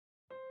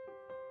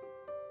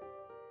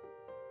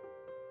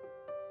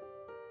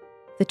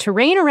the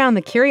terrain around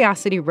the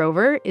Curiosity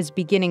rover is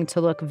beginning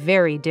to look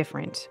very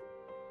different.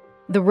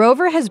 The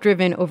rover has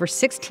driven over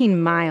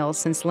 16 miles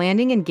since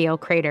landing in Gale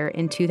Crater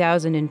in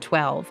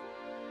 2012.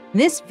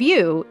 This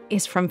view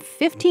is from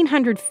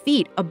 1,500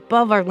 feet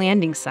above our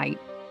landing site.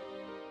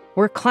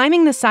 We're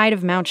climbing the side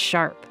of Mount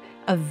Sharp,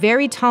 a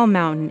very tall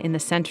mountain in the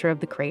center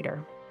of the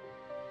crater.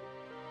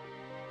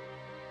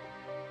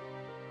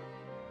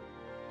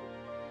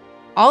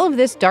 All of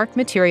this dark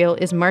material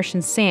is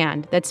Martian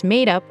sand that's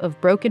made up of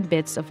broken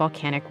bits of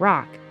volcanic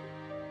rock.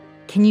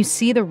 Can you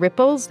see the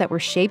ripples that were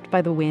shaped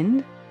by the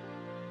wind?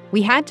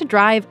 We had to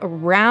drive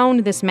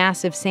around this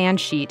massive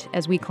sand sheet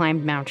as we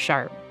climbed Mount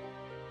Sharp.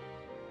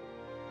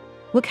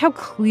 Look how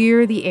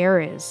clear the air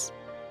is.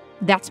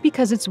 That's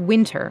because it's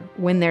winter,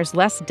 when there's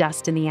less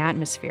dust in the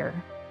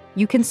atmosphere.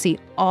 You can see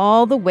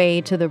all the way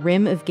to the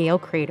rim of Gale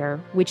Crater,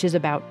 which is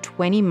about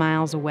 20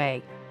 miles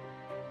away.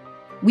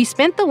 We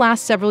spent the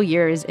last several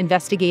years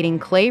investigating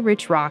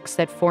clay-rich rocks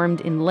that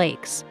formed in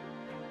lakes.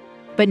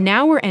 But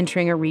now we're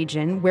entering a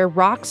region where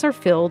rocks are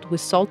filled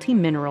with salty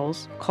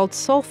minerals called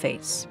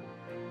sulfates.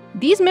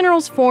 These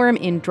minerals form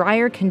in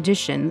drier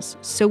conditions,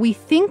 so we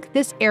think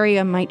this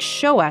area might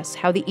show us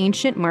how the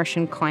ancient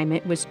Martian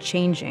climate was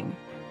changing.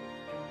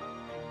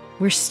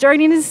 We're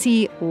starting to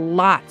see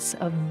lots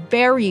of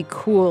very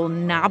cool,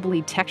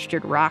 knobbly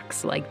textured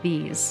rocks like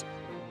these.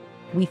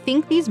 We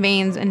think these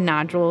veins and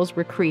nodules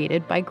were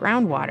created by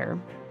groundwater.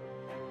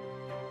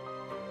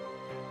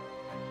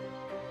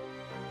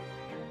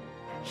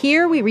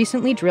 Here we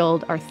recently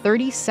drilled our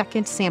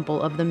 32nd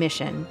sample of the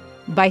mission.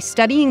 By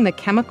studying the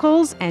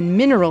chemicals and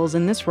minerals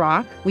in this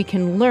rock, we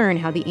can learn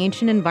how the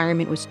ancient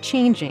environment was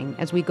changing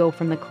as we go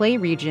from the clay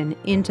region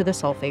into the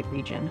sulfate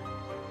region.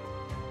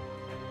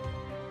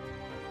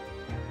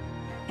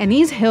 And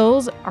these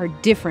hills are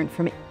different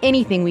from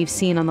anything we've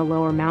seen on the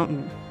lower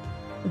mountain.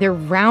 They're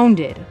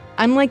rounded,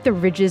 unlike the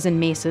ridges and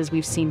mesas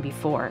we've seen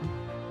before.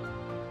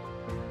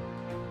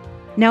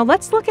 Now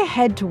let's look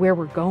ahead to where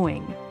we're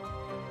going.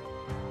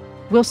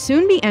 We'll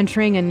soon be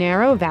entering a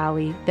narrow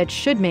valley that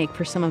should make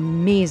for some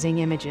amazing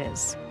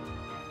images.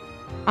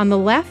 On the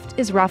left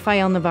is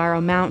Rafael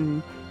Navarro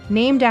Mountain,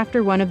 named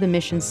after one of the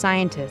mission's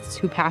scientists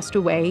who passed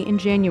away in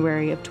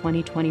January of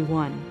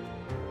 2021.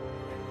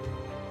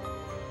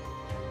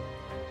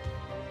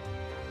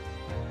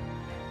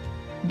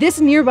 This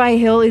nearby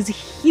hill is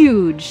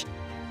huge.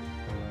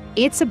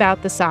 It's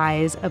about the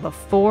size of a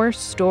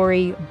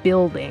 4-story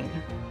building.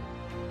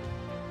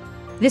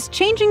 This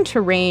changing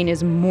terrain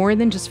is more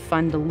than just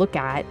fun to look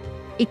at.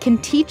 It can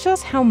teach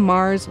us how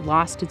Mars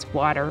lost its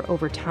water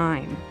over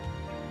time.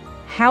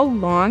 How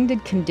long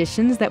did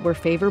conditions that were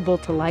favorable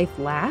to life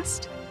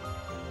last?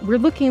 We're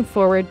looking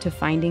forward to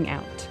finding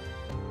out.